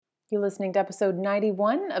You're listening to episode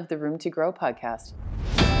 91 of the Room to Grow podcast.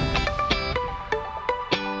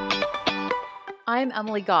 I'm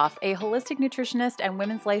Emily Goff, a holistic nutritionist and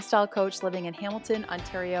women's lifestyle coach living in Hamilton,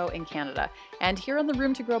 Ontario, in Canada. And here on the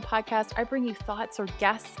Room to Grow podcast, I bring you thoughts or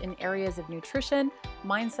guests in areas of nutrition,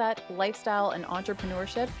 mindset, lifestyle, and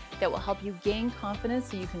entrepreneurship that will help you gain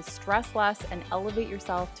confidence so you can stress less and elevate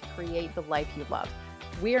yourself to create the life you love.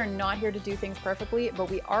 We are not here to do things perfectly,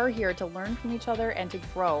 but we are here to learn from each other and to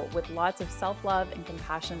grow with lots of self-love and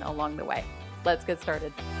compassion along the way. Let's get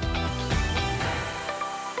started.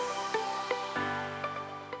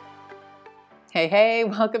 Hey,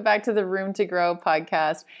 welcome back to the Room to Grow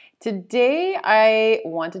podcast. Today, I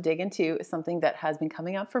want to dig into something that has been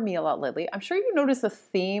coming up for me a lot lately. I'm sure you notice a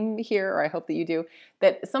theme here, or I hope that you do,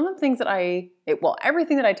 that some of the things that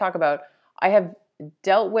everything that I talk about, I have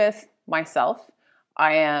dealt with myself.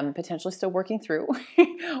 I am potentially still working through,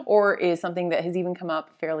 or is something that has even come up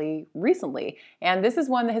fairly recently. And this is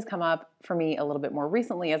one that has come up for me a little bit more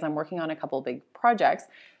recently as I'm working on a couple of big projects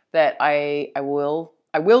that I will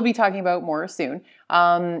be talking about more soon.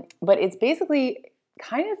 But it's basically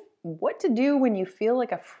kind of what to do when you feel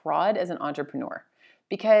like a fraud as an entrepreneur,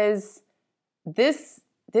 because this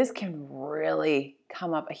can really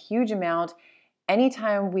come up a huge amount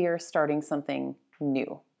anytime we are starting something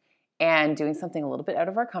new and doing something a little bit out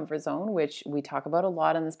of our comfort zone, which we talk about a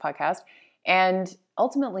lot on this podcast. And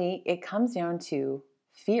ultimately, it comes down to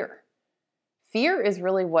fear. Fear is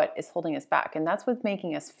really what is holding us back. And that's what's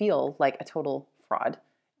making us feel like a total fraud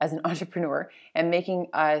as an entrepreneur and making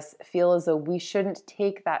us feel as though we shouldn't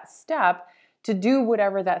take that step to do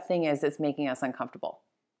whatever that thing is that's making us uncomfortable.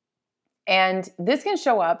 And this can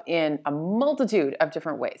show up in a multitude of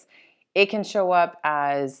different ways. It can show up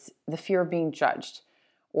as the fear of being judged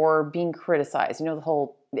or being criticized, the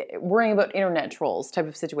whole worrying about internet trolls type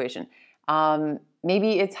of situation.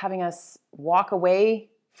 Maybe it's having us walk away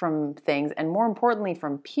from things, and more importantly,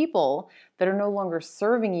 from people that are no longer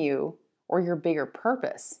serving you or your bigger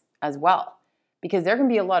purpose as well. Because there can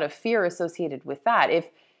be a lot of fear associated with that.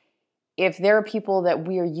 If there are people that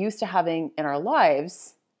we are used to having in our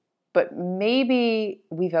lives, but maybe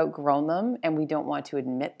we've outgrown them and we don't want to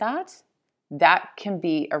admit that can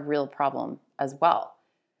be a real problem as well.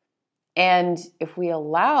 And if we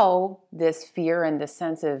allow this fear and this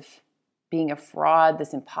sense of being a fraud,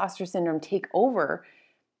 this imposter syndrome take over,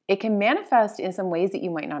 it can manifest in some ways that you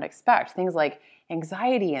might not expect. Things like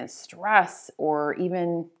anxiety and stress, or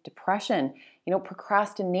even depression.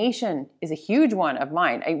 Procrastination is a huge one of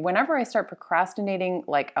mine. Whenever I start procrastinating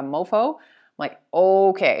like a mofo, I'm like,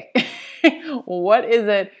 okay, what is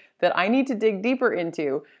it that I need to dig deeper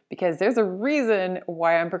into? Because there's a reason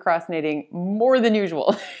why I'm procrastinating more than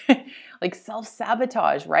usual. Like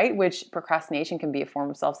self-sabotage, right? Which procrastination can be a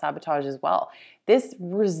form of self-sabotage as well. This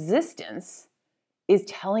resistance is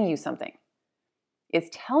telling you something. It's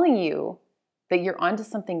telling you that you're onto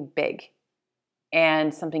something big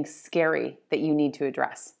and something scary that you need to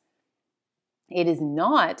address. It is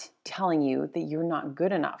not telling you that you're not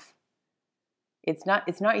good enough. It's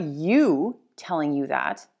not you telling you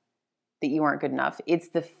that you aren't good enough. It's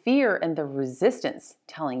the fear and the resistance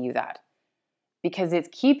telling you that, because it's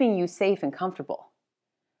keeping you safe and comfortable.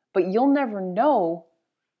 But you'll never know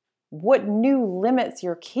what new limits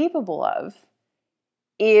you're capable of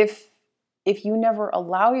if you never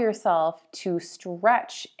allow yourself to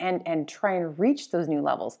stretch and try and reach those new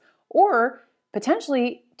levels, or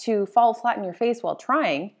potentially to fall flat in your face while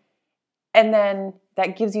trying, and then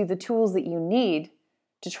that gives you the tools that you need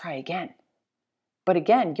to try again. But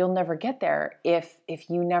again, you'll never get there if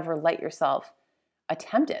you never let yourself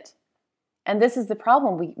attempt it. And this is the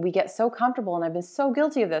problem. We get so comfortable, and I've been so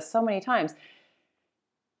guilty of this so many times.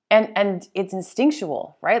 And it's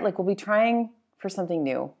instinctual, right? Like we'll be trying for something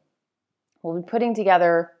new. We'll be putting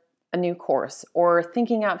together a new course or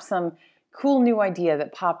thinking up some cool new idea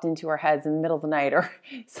that popped into our heads in the middle of the night or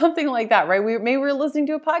something like that, right? Maybe we're listening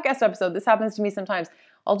to a podcast episode. This happens to me sometimes.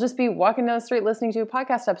 I'll just be walking down the street listening to a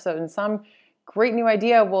podcast episode, and some great new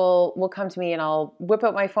idea will come to me, and I'll whip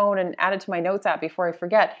out my phone and add it to my notes app before I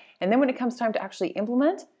forget. And then when it comes time to actually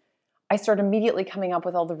implement, I start immediately coming up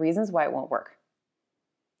with all the reasons why it won't work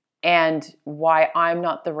and why I'm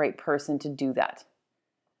not the right person to do that.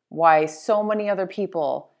 Why so many other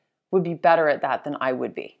people would be better at that than I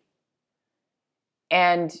would be.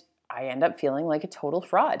 And I end up feeling like a total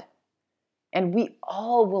fraud. And we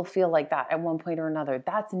all will feel like that at one point or another.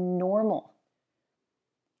 That's normal.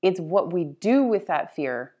 It's what we do with that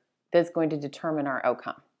fear that's going to determine our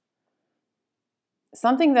outcome.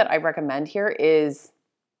 Something that I recommend here is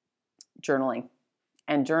journaling,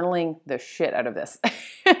 and journaling the shit out of this.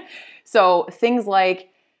 So things like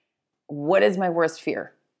What is my worst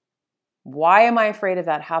fear? Why am I afraid of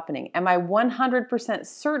that happening? Am I 100%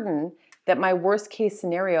 certain that my worst case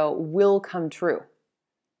scenario will come true?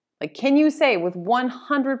 Like, can you say with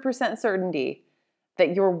 100% certainty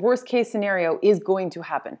that your worst case scenario is going to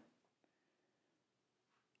happen?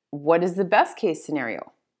 What is the best case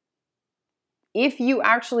scenario? If you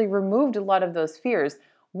actually removed a lot of those fears,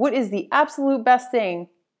 what is the absolute best thing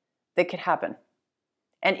that could happen?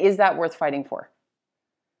 And is that worth fighting for?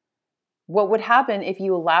 What would happen if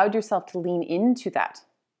you allowed yourself to lean into that?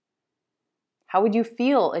 How would you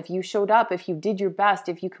feel if you showed up, if you did your best,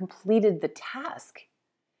 if you completed the task?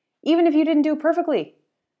 Even if you didn't do it perfectly,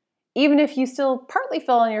 even if you still partly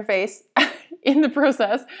fell on your face in the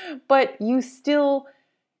process, but you still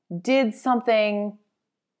did something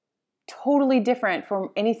totally different from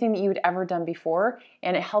anything that you had ever done before,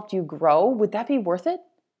 and it helped you grow, would that be worth it?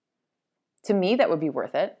 To me, that would be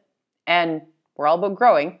worth it. And we're all about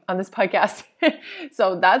growing on this podcast.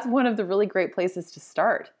 So that's one of the really great places to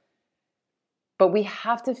start. But we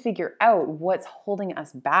have to figure out what's holding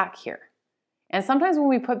us back here. And sometimes when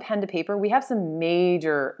we put pen to paper, we have some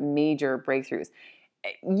major breakthroughs.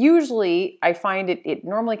 Usually, I find it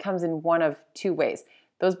normally comes in one of two ways.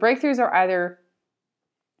 Those breakthroughs are either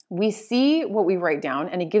we see what we write down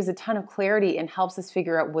and it gives a ton of clarity and helps us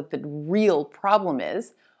figure out what the real problem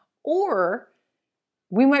is, or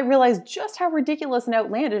we might realize just how ridiculous and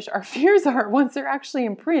outlandish our fears are once they're actually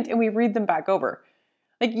in print and we read them back over.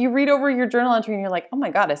 Like, you read over your journal entry and you're like, oh my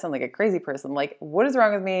God, I sound like a crazy person. Like, what is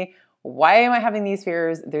wrong with me? Why am I having these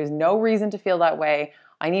fears? There's no reason to feel that way.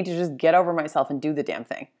 I need to just get over myself and do the damn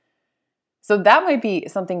thing. So that might be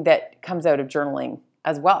something that comes out of journaling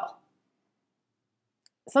as well.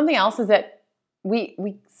 Something else is that we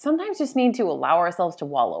sometimes just need to allow ourselves to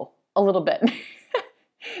wallow a little bit.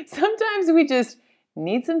 Sometimes we just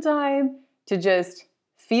need some time to just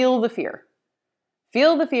feel the fear.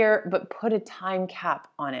 Feel the fear, but put a time cap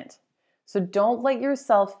on it. So don't let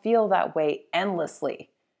yourself feel that way endlessly,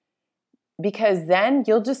 because then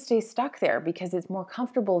you'll just stay stuck there because it's more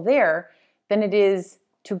comfortable there than it is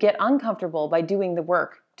to get uncomfortable by doing the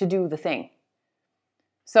work to do the thing.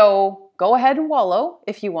 So go ahead and wallow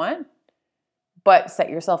if you want, but set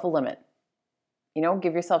yourself a limit.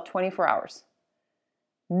 Give yourself 24 hours,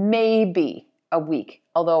 maybe a week.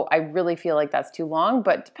 Although I really feel like that's too long,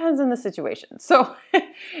 but depends on the situation. So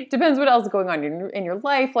depends what else is going on in your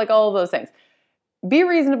life, like all of those things. Be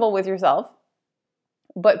reasonable with yourself,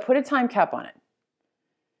 but put a time cap on it.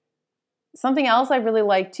 Something else I really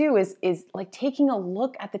like too is like taking a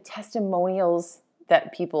look at the testimonials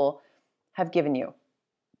that people have given you.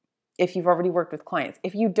 If you've already worked with clients,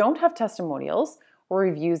 if you don't have testimonials or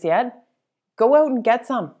reviews yet, go out and get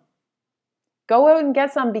some. Go out and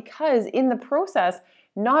get some, because in the process,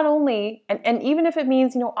 not only, and even if it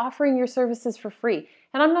means, offering your services for free,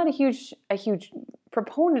 and I'm not a huge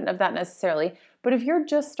proponent of that necessarily, but if you're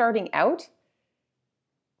just starting out,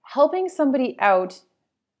 helping somebody out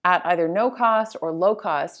at either no cost or low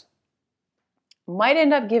cost might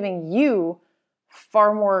end up giving you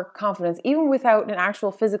far more confidence. Even without an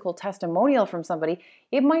actual physical testimonial from somebody,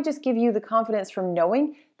 it might just give you the confidence from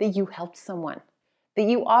knowing that you helped someone, that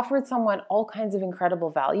you offered someone all kinds of incredible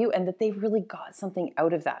value, and that they really got something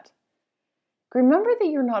out of that. Remember that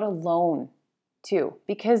you're not alone too,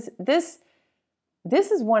 because this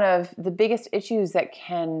is one of the biggest issues that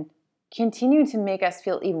can continue to make us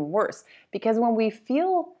feel even worse. Because when we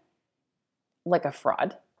feel like a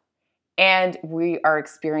fraud and we are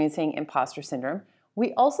experiencing imposter syndrome,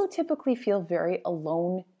 we also typically feel very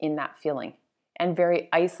alone in that feeling and very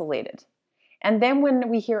isolated. And then when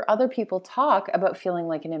we hear other people talk about feeling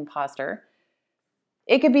like an imposter,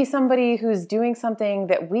 it could be somebody who's doing something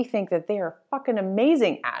that we think that they are fucking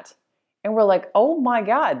amazing at. And we're like, oh my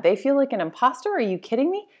God, they feel like an imposter? Are you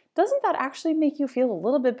kidding me? Doesn't that actually make you feel a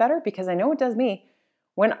little bit better? Because I know it does me.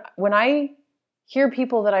 When I hear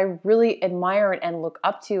people that I really admire and look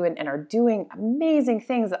up to and are doing amazing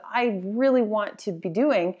things that I really want to be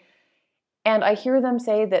doing, and I hear them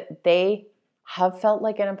say that they have felt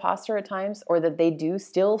like an imposter at times, or that they do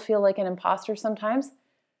still feel like an imposter sometimes,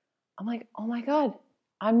 I'm like, oh my God,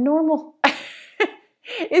 I'm normal.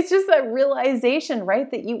 It's just that realization, right?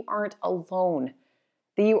 That you aren't alone.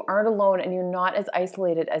 That you aren't alone and you're not as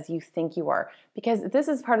isolated as you think you are. Because this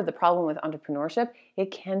is part of the problem with entrepreneurship.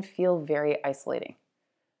 It can feel very isolating,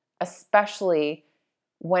 especially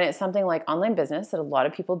when it's something like online business that a lot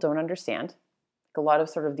of people don't understand. A lot of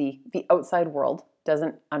sort of the outside world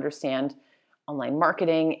doesn't understand online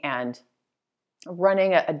marketing and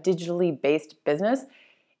running a digitally based business.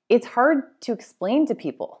 It's hard to explain to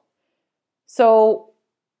people. So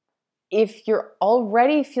if you're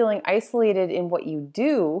already feeling isolated in what you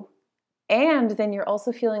do, and then you're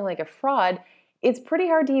also feeling like a fraud, it's pretty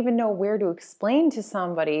hard to even know where to explain to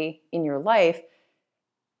somebody in your life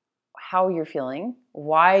how you're feeling,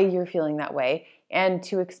 why you're feeling that way, and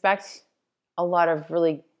to expect a lot of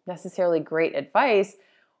really necessarily great advice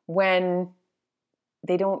when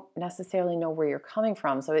they don't necessarily know where you're coming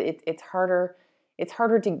from. So it's harder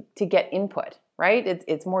to get input, right?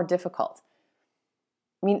 It's more difficult.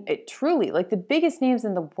 I mean, it truly, like the biggest names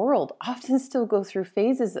in the world often still go through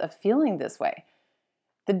phases of feeling this way.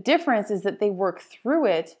 The difference is that they work through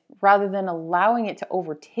it rather than allowing it to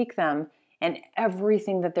overtake them and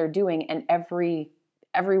everything that they're doing and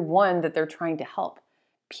everyone that they're trying to help.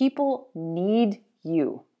 People need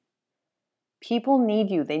you. People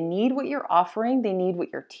need you. They need what you're offering. They need what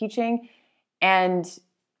you're teaching. And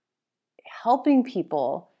helping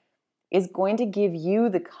people is going to give you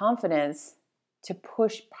the confidence to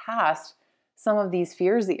push past some of these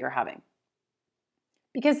fears that you're having.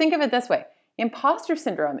 Because think of it this way, imposter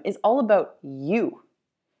syndrome is all about you.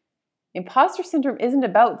 Imposter syndrome isn't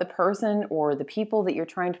about the person or the people that you're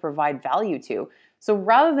trying to provide value to. So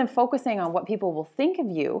rather than focusing on what people will think of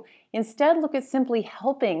you, instead look at simply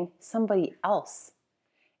helping somebody else.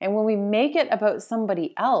 And when we make it about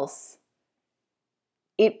somebody else,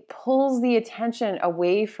 it pulls the attention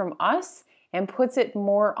away from us and puts it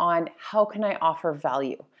more on how can I offer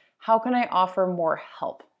value? How can I offer more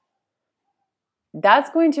help? That's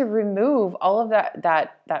going to remove all of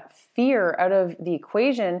that fear out of the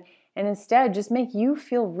equation and instead just make you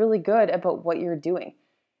feel really good about what you're doing.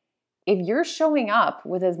 If you're showing up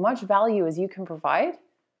with as much value as you can provide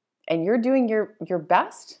and you're doing your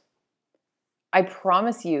best, I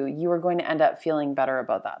promise you, you are going to end up feeling better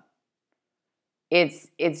about that. It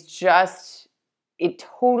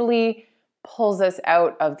totally pulls us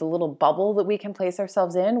out of the little bubble that we can place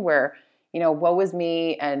ourselves in where, woe is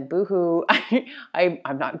me and boohoo,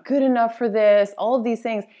 I'm not good enough for this, all of these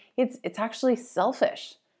things. It's actually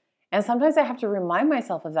selfish. And sometimes I have to remind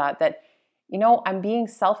myself of that, I'm being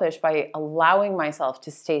selfish by allowing myself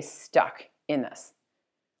to stay stuck in this.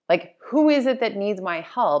 Like, who is it that needs my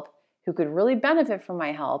help, who could really benefit from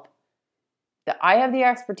my help, that I have the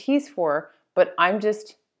expertise for, but I'm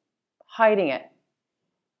just hiding it.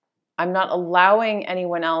 I'm not allowing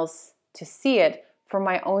anyone else to see it for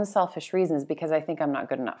my own selfish reasons because I think I'm not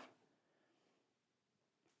good enough.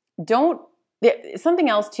 Something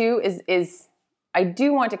else too is I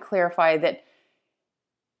do want to clarify that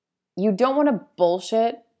you don't want to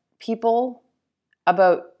bullshit people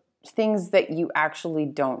about things that you actually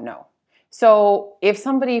don't know. So if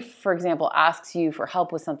somebody, for example, asks you for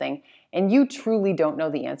help with something and you truly don't know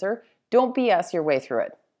the answer, don't BS your way through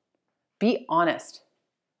it. Be honest.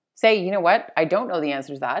 Say, you know what, I don't know the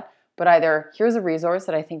answer to that, but either here's a resource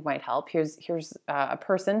that I think might help, here's a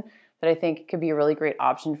person that I think could be a really great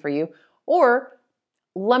option for you, or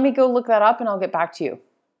let me go look that up and I'll get back to you.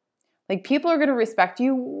 Like, people are going to respect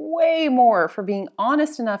you way more for being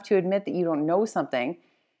honest enough to admit that you don't know something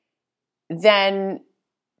than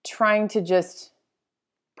trying to just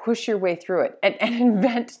push your way through it and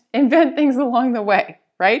invent things along the way,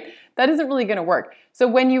 right? That isn't really going to work. So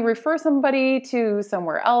when you refer somebody to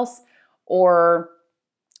somewhere else, or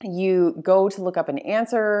you go to look up an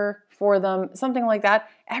answer for them, something like that,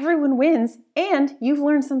 everyone wins and you've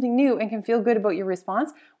learned something new and can feel good about your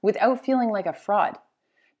response without feeling like a fraud.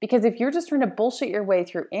 Because if you're just trying to bullshit your way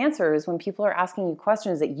through answers when people are asking you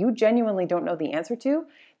questions that you genuinely don't know the answer to,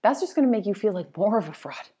 that's just going to make you feel like more of a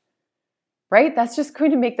fraud, right? That's just going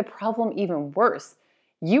to make the problem even worse.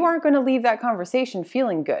 You aren't going to leave that conversation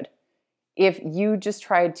feeling good if you just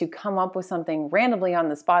tried to come up with something randomly on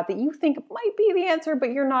the spot that you think might be the answer,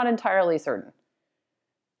 but you're not entirely certain.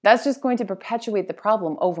 That's just going to perpetuate the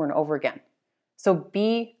problem over and over again. So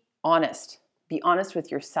be honest. Be honest with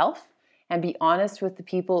yourself and be honest with the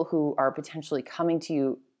people who are potentially coming to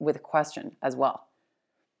you with a question as well.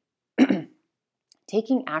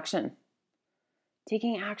 Taking action.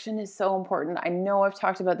 Taking action is so important. I know I've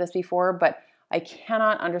talked about this before, but I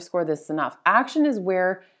cannot underscore this enough. Action is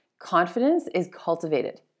where confidence is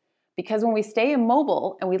cultivated. Because when we stay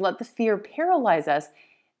immobile and we let the fear paralyze us,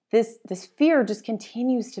 this fear just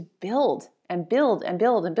continues to build and build and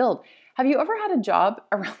build and build. Have you ever had a job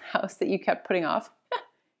around the house that you kept putting off?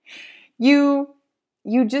 You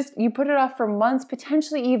put it off for months,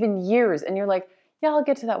 potentially even years, and you're like, yeah, I'll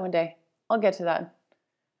get to that one day. I'll get to that.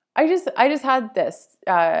 I just had this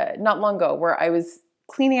not long ago where I was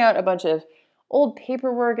cleaning out a bunch of old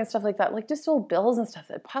paperwork and stuff like that, like just old bills and stuff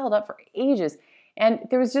that piled up for ages. And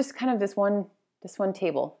there was just kind of this one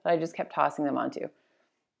table that I just kept tossing them onto.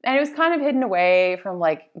 And it was kind of hidden away from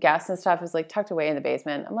like guests and stuff. It was like tucked away in the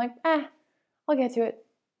basement. I'm like, I'll get to it.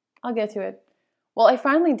 I'll get to it. Well, I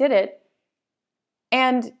finally did it.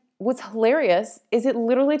 And what's hilarious is it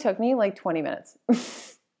literally took me like 20 minutes.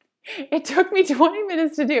 It took me 20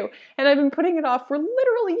 minutes to do. And I've been putting it off for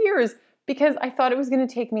literally years because I thought it was going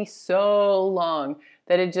to take me so long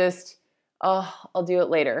that it just, I'll do it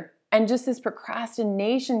later. And just this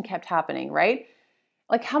procrastination kept happening, right?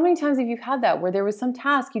 Like how many times have you had that where there was some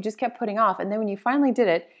task you just kept putting off, and then when you finally did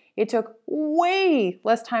it, it took way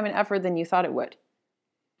less time and effort than you thought it would?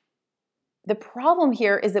 The problem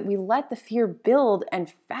here is that we let the fear build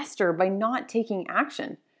and fester by not taking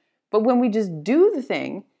action. But when we just do the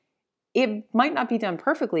thing, it might not be done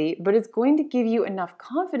perfectly, but it's going to give you enough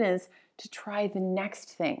confidence to try the next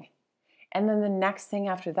thing. And then the next thing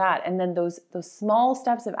after that. And then those small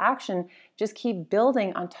steps of action just keep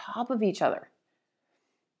building on top of each other.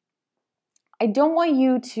 I don't want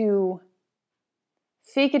you to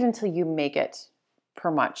fake it until you make it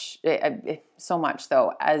so much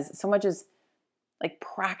as like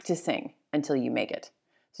practicing until you make it.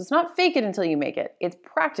 So it's not fake it until you make it. It's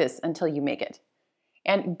practice until you make it.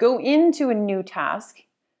 And go into a new task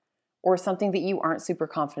or something that you aren't super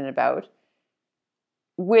confident about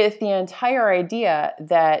with the entire idea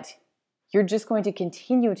that you're just going to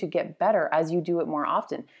continue to get better as you do it more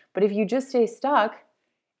often. But if you just stay stuck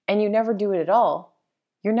and you never do it at all,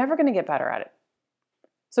 you're never going to get better at it.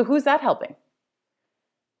 So who's that helping?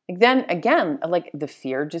 Then again, like the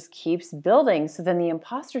fear just keeps building. So then the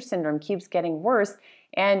imposter syndrome keeps getting worse,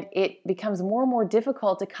 and it becomes more and more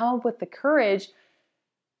difficult to come up with the courage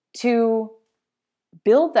to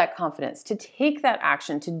build that confidence, to take that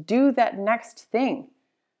action, to do that next thing.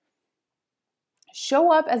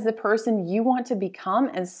 Show up as the person you want to become,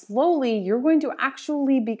 and slowly you're going to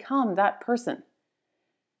actually become that person.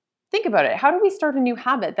 Think about it. How do we start a new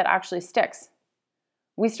habit that actually sticks?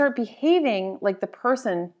 We start behaving like the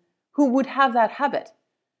person who would have that habit.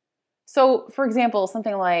 So, for example,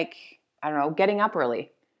 something like, getting up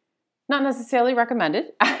early. Not necessarily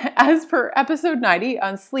recommended. As per episode 90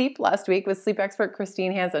 on sleep last week with sleep expert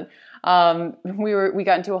Christine Hansen, we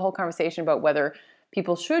got into a whole conversation about whether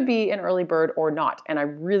people should be an early bird or not. And I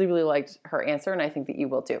really, really liked her answer, and I think that you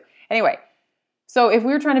will too. Anyway, so if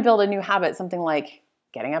we were trying to build a new habit, something like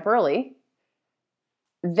getting up early,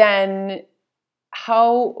 then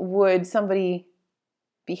how would somebody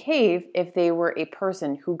behave if they were a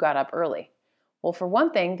person who got up early? Well, for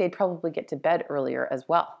one thing, they'd probably get to bed earlier as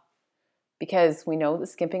well, because we know that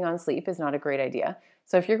skimping on sleep is not a great idea.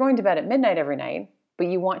 So if you're going to bed at midnight every night, but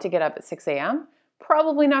you want to get up at 6 a.m.,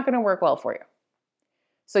 probably not going to work well for you.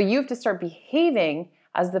 So you have to start behaving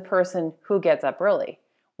as the person who gets up early,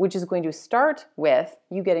 which is going to start with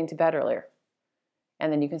you getting to bed earlier.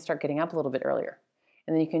 And then you can start getting up a little bit earlier.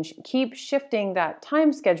 And then you can keep shifting that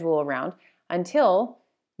time schedule around until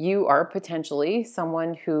you are potentially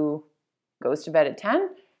someone who goes to bed at 10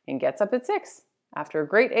 and gets up at 6 after a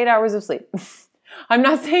great 8 hours of sleep. I'm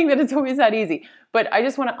not saying that it's always that easy, but I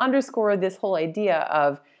just want to underscore this whole idea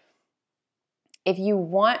of if you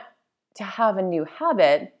want to have a new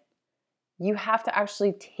habit, you have to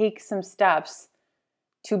actually take some steps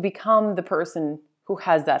to become the person who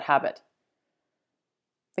has that habit.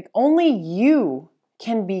 Like only you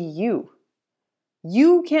can be you.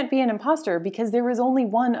 You can't be an imposter because there is only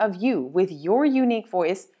one of you with your unique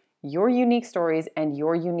voice, your unique stories, and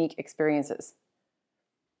your unique experiences.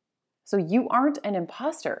 So you aren't an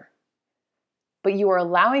imposter, but you are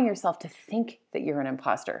allowing yourself to think that you're an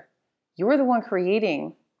imposter. You're the one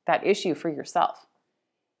creating that issue for yourself.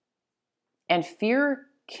 And fear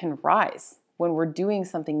can rise when we're doing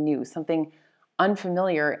something new, something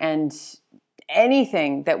unfamiliar, and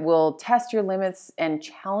anything that will test your limits and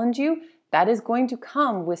challenge you, that is going to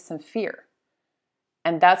come with some fear.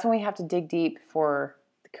 And that's when we have to dig deep for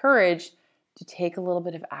the courage to take a little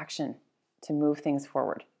bit of action to move things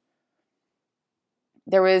forward.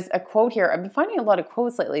 There was a quote here. I've been finding a lot of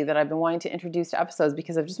quotes lately that I've been wanting to introduce to episodes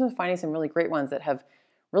because I've just been finding some really great ones that have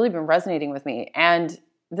really been resonating with me. And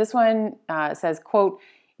this one says, quote,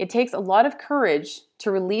 "It takes a lot of courage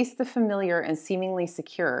to release the familiar and seemingly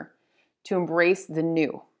secure, to embrace the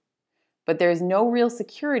new. But there is no real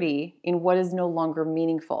security in what is no longer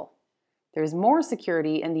meaningful. There is more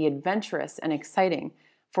security in the adventurous and exciting,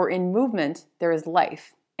 for in movement there is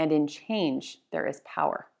life, and in change there is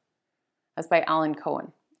power." That's by Alan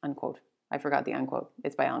Cohen, unquote. I forgot the unquote.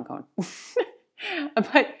 It's by Alan Cohen.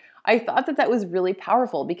 But I thought that was really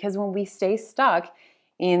powerful because when we stay stuck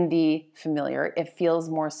in the familiar, it feels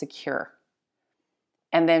more secure.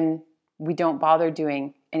 And then we don't bother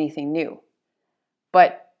doing anything new.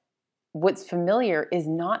 But what's familiar is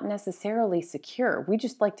not necessarily secure. We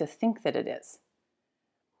just like to think that it is.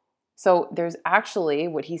 So there's actually,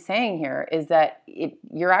 what he's saying here is that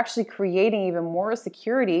you're actually creating even more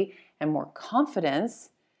security and more confidence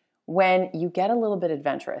when you get a little bit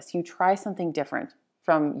adventurous. You try something different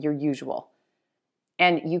from your usual,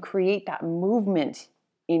 and you create that movement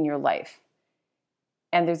in your life.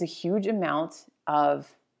 And there's a huge amount of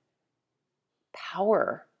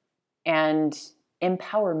power and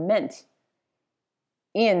empowerment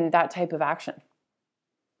in that type of action.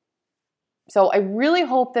 So I really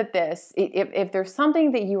hope that this, if there's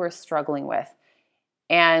something that you are struggling with,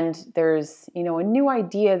 and there's, a new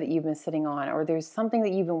idea that you've been sitting on, or there's something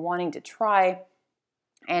that you've been wanting to try,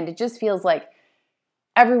 and it just feels like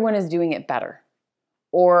everyone is doing it better.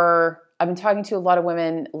 Or I've been talking to a lot of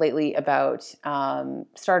women lately about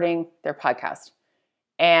starting their podcast,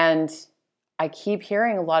 and I keep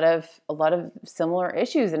hearing a lot of similar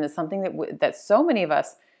issues, and it's something that so many of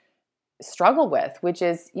us struggle with, which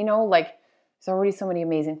is, there's already so many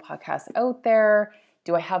amazing podcasts out there.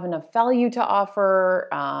 Do I have enough value to offer?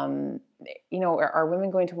 Are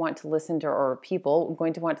women going to want to listen to, or people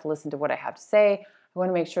going to want to listen to what I have to say? I want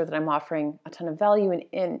to make sure that I'm offering a ton of value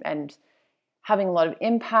and having a lot of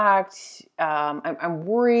impact. I'm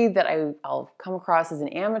worried that I'll come across as an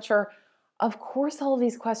amateur. Of course, all of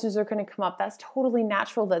these questions are going to come up. That's totally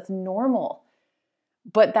natural. That's normal.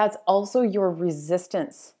 But that's also your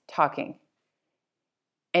resistance talking.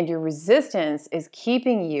 And your resistance is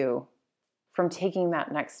keeping you from taking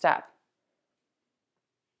that next step.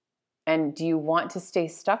 And do you want to stay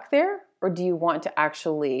stuck there, or do you want to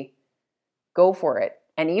actually go for it?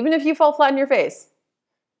 And even if you fall flat on your face,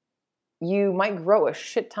 you might grow a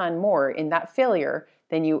shit ton more in that failure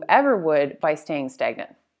than you ever would by staying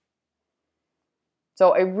stagnant.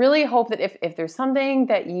 So I really hope that if there's something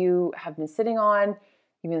that you have been sitting on,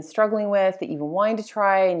 you've been struggling with, that you've been wanting to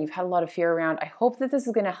try, and you've had a lot of fear around, I hope that this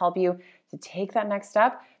is going to help you to take that next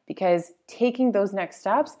step, because taking those next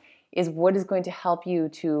steps is what is going to help you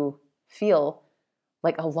to feel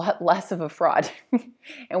like a lot less of a fraud.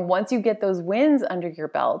 And once you get those wins under your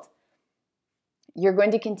belt, you're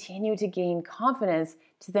going to continue to gain confidence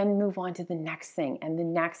to then move on to the next thing, and the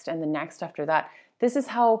next and the next after that. This is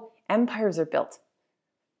how empires are built.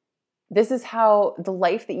 This is how the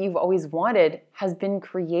life that you've always wanted has been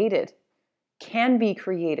created, can be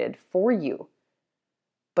created for you,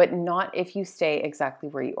 but not if you stay exactly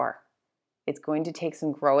where you are. It's going to take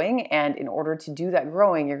some growing, and in order to do that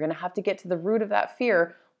growing, you're going to have to get to the root of that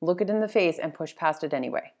fear, look it in the face, and push past it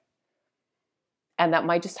anyway. And that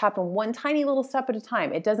might just happen one tiny little step at a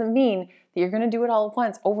time. It doesn't mean that you're going to do it all at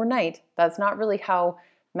once overnight. That's not really how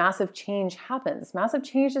massive change happens. Massive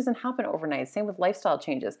change doesn't happen overnight. Same with lifestyle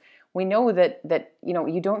changes. We know that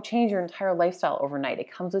you don't change your entire lifestyle overnight. It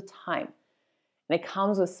comes with time. And it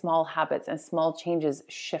comes with small habits and small changes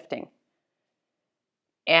shifting.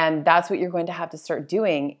 And that's what you're going to have to start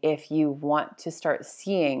doing if you want to start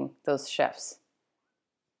seeing those shifts.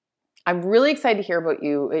 I'm really excited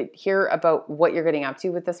to hear about what you're getting up to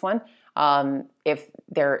with this one. If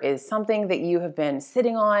there is something that you have been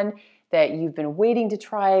sitting on, that you've been waiting to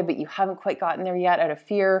try, but you haven't quite gotten there yet out of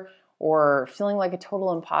fear or feeling like a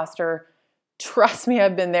total imposter, trust me,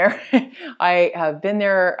 I've been there. I have been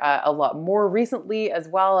there a lot more recently, as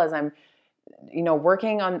well as I'm,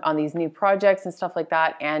 working on these new projects and stuff like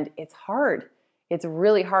that. And it's hard. It's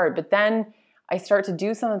really hard. But then I start to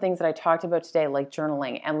do some of the things that I talked about today, like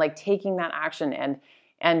journaling and like taking that action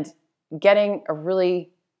and getting a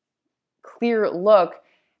really clear look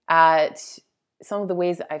at some of the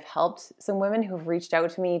ways that I've helped some women who've reached out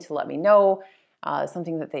to me to let me know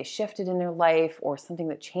something that they shifted in their life or something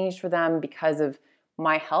that changed for them because of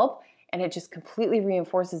my help. And it just completely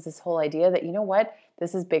reinforces this whole idea that, you know what,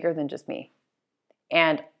 this is bigger than just me.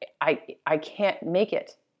 And I can't make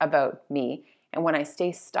it about me. And when I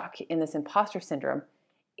stay stuck in this imposter syndrome,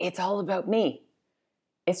 it's all about me.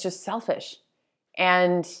 It's just selfish.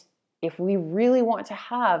 And if we really want to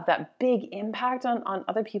have that big impact on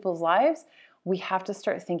other people's lives, we have to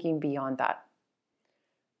start thinking beyond that.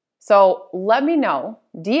 So let me know,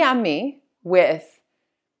 DM me with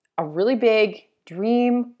a really big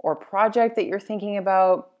dream or project that you're thinking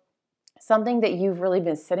about, something that you've really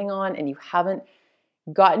been sitting on and you haven't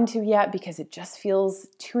gotten to yet because it just feels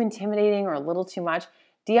too intimidating or a little too much.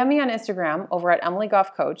 DM me on Instagram over at Emily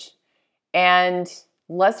Goff Coach, and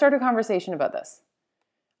let's start a conversation about this.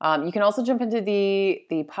 You can also jump into the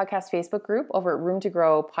podcast Facebook group over at Room to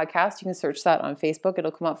Grow Podcast. You can search that on Facebook.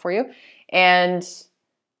 It'll come up for you. And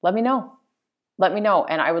let me know. Let me know.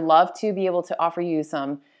 And I would love to be able to offer you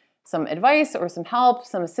some some advice or some help,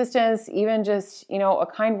 some assistance, even just, a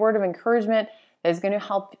kind word of encouragement that is going to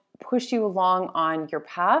help push you along on your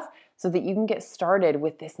path so that you can get started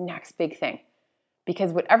with this next big thing.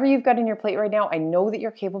 Because whatever you've got in your plate right now, I know that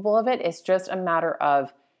you're capable of it. It's just a matter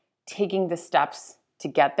of taking the steps to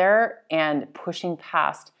get there and pushing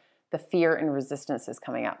past the fear and resistance that's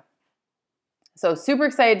coming up. So super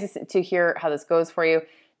excited to hear how this goes for you.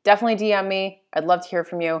 Definitely DM me. I'd love to hear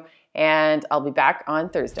from you, and I'll be back on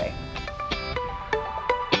Thursday.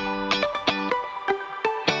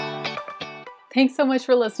 Thanks so much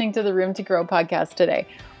for listening to the Room to Grow podcast today.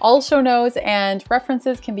 All show notes and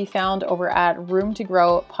references can be found over at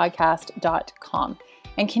roomtogrowpodcast.com.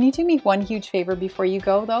 And can you do me one huge favor before you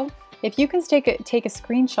go, though? If you can take a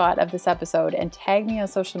screenshot of this episode and tag me on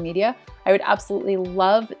social media, I would absolutely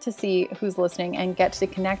love to see who's listening and get to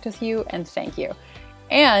connect with you and thank you.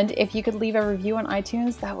 And if you could leave a review on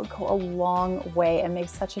iTunes, that would go a long way and make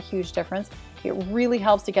such a huge difference. It really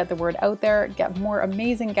helps to get the word out there, get more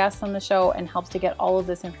amazing guests on the show, and helps to get all of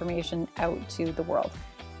this information out to the world.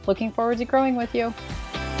 Looking forward to growing with you.